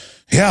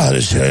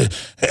 Al-Qaeda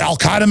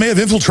may have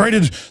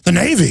infiltrated the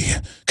Navy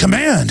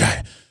command.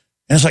 And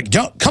it's like,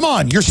 come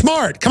on, you're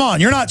smart. Come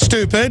on, you're not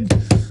stupid.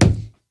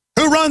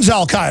 Who runs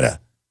Al-Qaeda?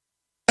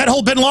 That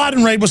whole bin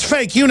Laden raid was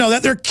fake. You know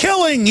that. They're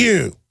killing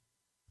you.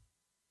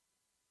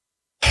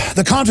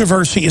 The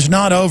controversy is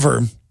not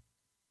over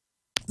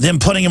them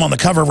putting him on the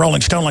cover of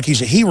Rolling Stone like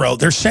he's a hero.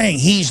 They're saying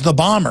he's the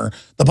bomber,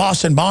 the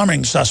Boston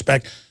bombing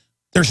suspect.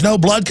 There's no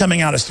blood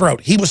coming out his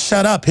throat. He was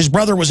set up. His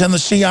brother was in the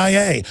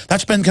CIA.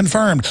 That's been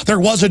confirmed.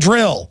 There was a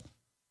drill.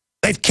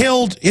 They've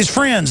killed his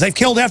friends. They've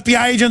killed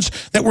FBI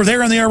agents that were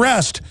there in the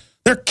arrest.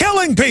 They're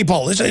killing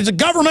people. It's a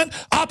government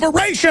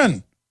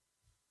operation.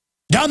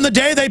 Done the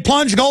day they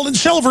plunged gold and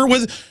silver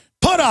with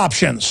put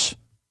options.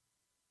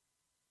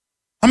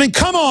 I mean,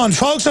 come on,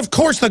 folks. Of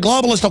course the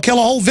globalists will kill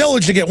a whole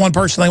village to get one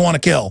person they want to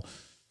kill.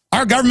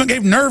 Our government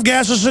gave nerve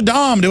gas to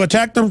Saddam to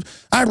attack the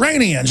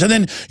Iranians and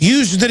then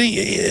used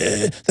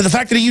the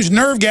fact that he used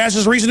nerve gas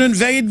as a reason to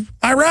invade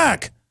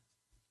Iraq.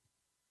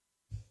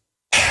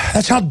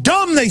 That's how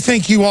dumb they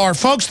think you are,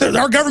 folks.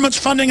 Our government's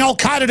funding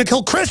Al-Qaeda to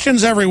kill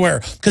Christians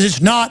everywhere because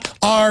it's not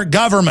our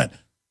government.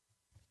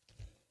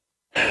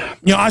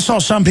 You know, I saw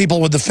some people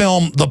with the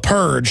film The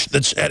Purge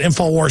that's at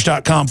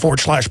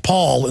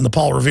Infowars.com/Paul in the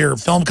Paul Revere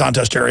film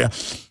contest area.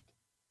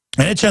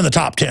 And it's in the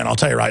top 10, I'll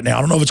tell you right now. I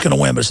don't know if it's going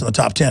to win, but it's in the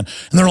top 10. And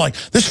they're like,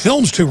 this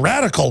film's too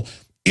radical.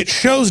 It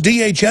shows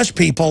DHS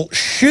people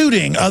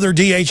shooting other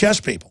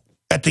DHS people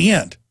at the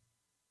end.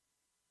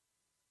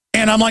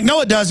 And I'm like, no,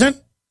 it doesn't.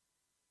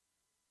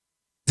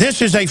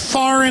 This is a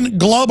foreign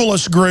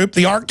globalist group.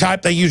 The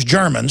archetype, they use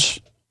Germans.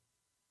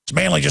 It's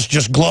mainly just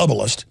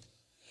globalist.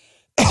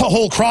 A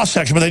whole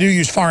cross-section, but they do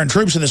use foreign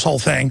troops in this whole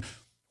thing.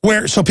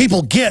 So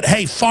people get,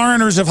 hey,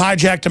 foreigners have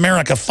hijacked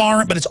America,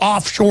 but it's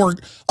offshore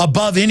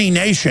above any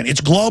nation. It's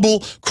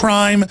global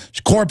crime,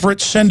 corporate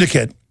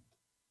syndicate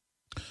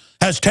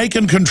has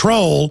taken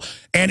control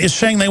and is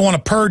saying they want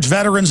to purge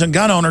veterans and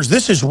gun owners.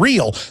 This is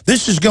real.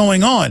 This is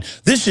going on.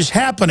 This is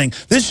happening.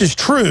 This is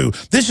true.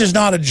 This is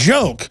not a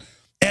joke.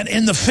 And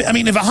if a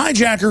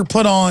hijacker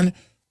put on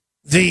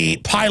the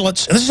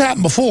pilots, and this has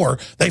happened before,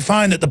 they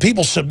find that the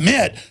people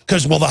submit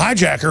because, well, the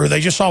hijacker who they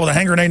just saw with a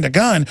hand grenade and a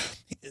gun,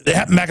 it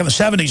happened back in the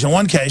 70s in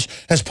one case,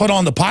 has put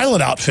on the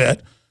pilot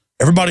outfit.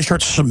 Everybody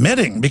starts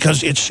submitting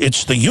because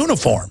it's the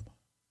uniform.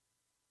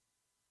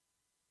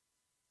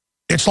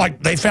 It's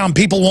like they found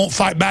people won't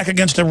fight back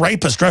against a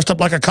rapist dressed up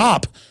like a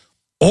cop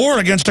or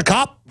against a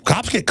cop.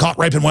 Cops get caught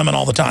raping women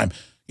all the time.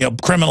 You know,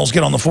 criminals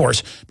get on the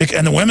force,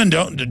 and the women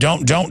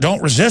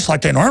don't resist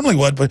like they normally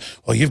would. But,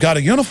 well, you've got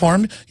a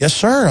uniform. Yes,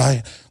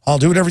 sir. I'll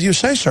do whatever you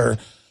say, sir.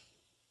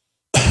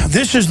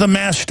 This is the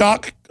mass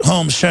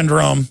Stockholm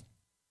syndrome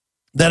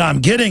that I'm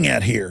getting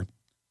at here.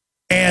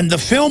 And the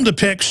film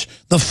depicts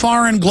the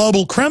foreign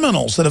global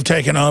criminals that have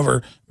taken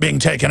over being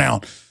taken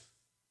out.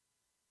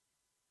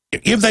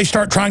 If they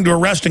start trying to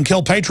arrest and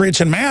kill patriots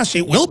en masse,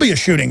 it will be a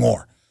shooting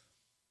war.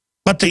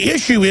 But the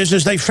issue is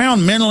they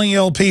found mentally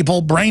ill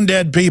people,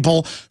 brain-dead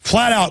people,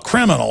 flat-out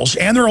criminals,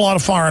 and there are a lot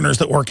of foreigners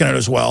that work in it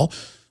as well,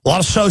 a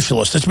lot of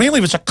socialists. It's mainly,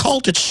 if it's a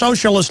cult, it's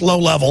socialist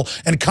low-level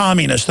and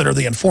communists that are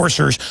the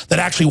enforcers that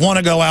actually want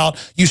to go out.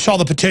 You saw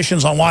the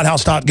petitions on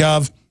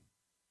whitehouse.gov.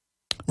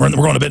 We're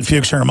going to Ben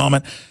Fuchs here in a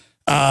moment.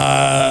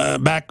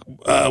 Back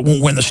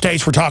when the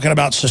states were talking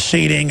about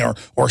seceding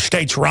or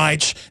states'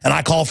 rights, and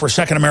I called for a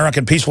second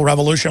American peaceful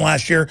revolution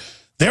last year,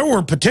 there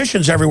were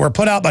petitions everywhere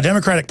put out by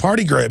Democratic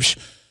Party groups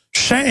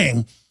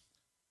saying,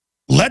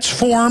 let's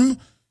form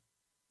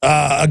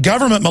a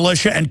government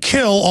militia and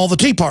kill all the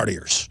Tea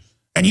Partiers.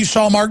 And you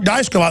saw Mark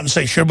Dice go out and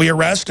say, should we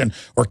arrest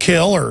or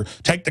kill or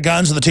take the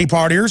guns of the Tea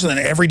Partiers? And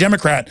then every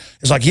Democrat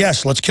is like,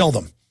 yes, let's kill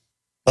them.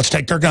 Let's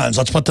take their guns.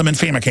 Let's put them in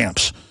FEMA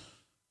camps.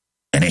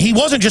 And he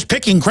wasn't just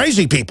picking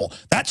crazy people.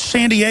 That's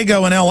San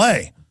Diego and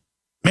L.A.,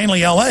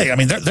 mainly L.A. I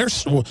mean,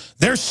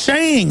 they're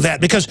saying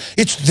that because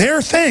it's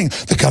their thing.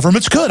 The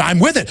government's good. I'm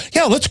with it.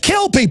 Yeah, let's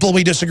kill people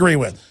we disagree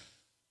with.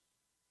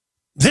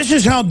 This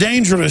is how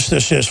dangerous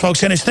this is,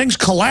 folks. And as things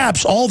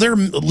collapse, all their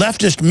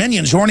leftist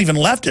minions who aren't even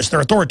leftists,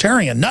 they're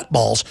authoritarian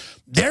nutballs,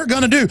 they're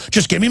going to do,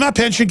 just give me my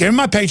pension, give me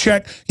my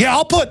paycheck. Yeah,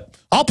 I'll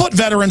put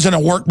veterans in a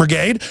work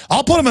brigade.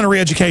 I'll put them in a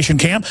re-education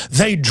camp.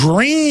 They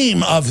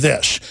dream of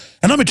this.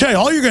 And let me tell you,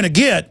 all you're going to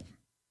get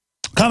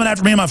coming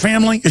after me and my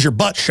family is your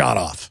butt shot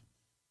off.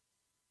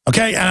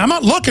 Okay? And I'm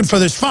not looking for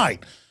this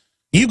fight.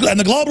 And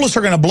the globalists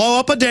are going to blow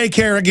up a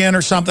daycare again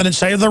or something and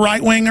say the right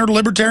wing or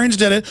libertarians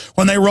did it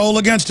when they roll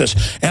against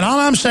us. And all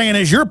I'm saying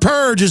is your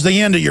purge is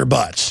the end of your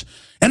butts.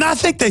 And I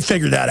think they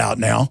figured that out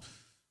now.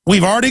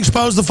 We've already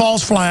exposed the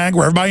false flag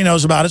where everybody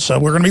knows about it, so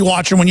we're going to be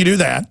watching when you do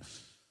that.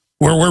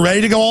 We're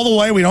ready to go all the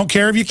way. We don't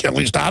care if you kill. At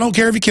least I don't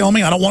care if you kill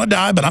me. I don't want to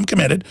die, but I'm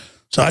committed.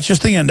 So that's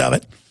just the end of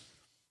it.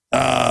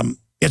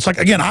 It's like,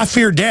 again, I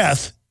fear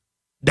death,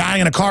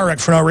 dying in a car wreck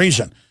for no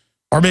reason,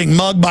 or being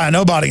mugged by a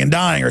nobody and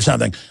dying or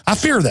something. I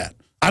fear that.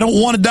 I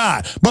don't want to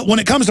die. But when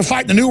it comes to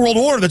fighting the New World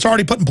Order that's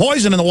already putting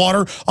poison in the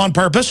water on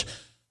purpose,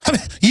 I mean,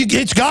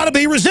 it's got to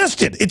be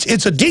resisted.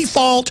 It's a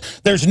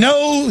default. There's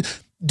no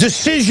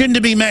decision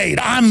to be made.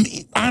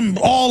 I'm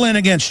all in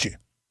against you.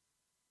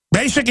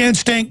 Basic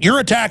instinct, you're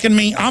attacking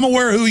me. I'm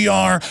aware who you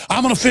are.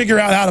 I'm going to figure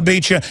out how to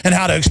beat you and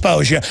how to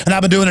expose you. And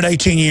I've been doing it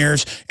 18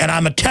 years, and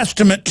I'm a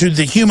testament to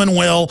the human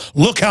will.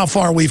 Look how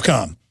far we've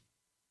come.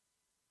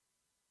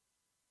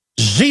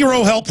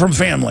 Zero help from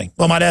family.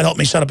 Well, my dad helped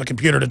me set up a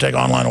computer to take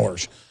online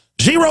orders.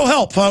 Zero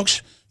help,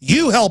 folks.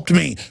 You helped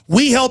me.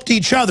 We helped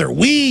each other.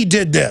 We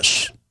did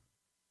this.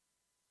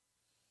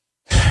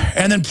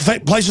 And then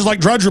places like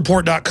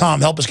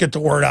drudgereport.com help us get the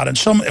word out. And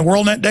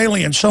WorldNet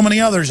Daily and so many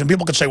others. And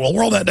people could say, well,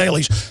 WorldNet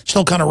Daily's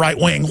still kind of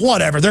right-wing.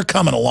 Whatever. They're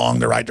coming along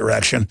the right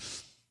direction.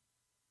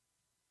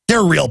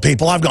 They're real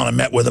people. I've gone and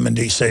met with them in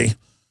D.C.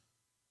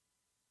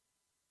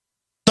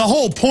 The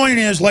whole point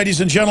is, ladies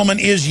and gentlemen,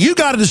 is you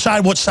got to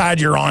decide what side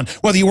you're on,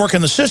 whether you work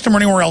in the system or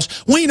anywhere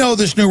else. We know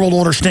this New World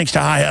Order stinks to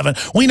high heaven.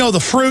 We know the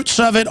fruits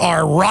of it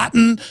are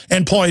rotten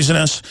and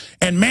poisonous.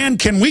 And, man,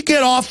 can we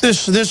get off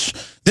this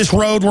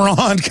road we're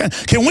on?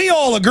 Can we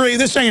all agree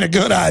this ain't a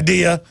good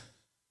idea?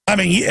 I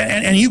mean,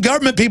 and you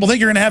government people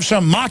think you're going to have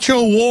some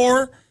macho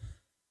war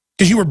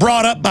because you were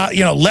brought up by,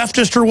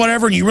 leftist or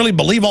whatever, and you really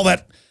believe all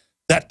that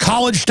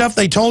college stuff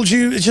they told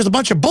you? It's just a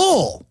bunch of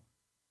bull.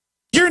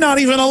 You're not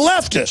even a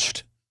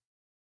leftist.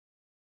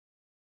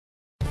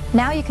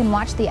 Now you can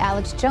watch The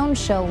Alex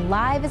Jones Show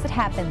live as it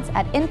happens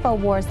at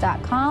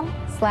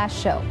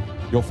Infowars.com/show.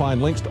 You'll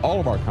find links to all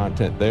of our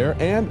content there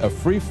and a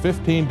free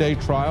 15-day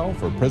trial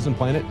for Prison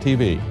Planet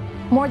TV.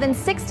 More than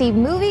 60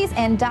 movies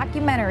and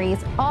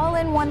documentaries all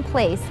in one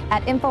place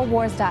at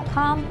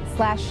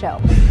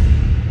Infowars.com/show.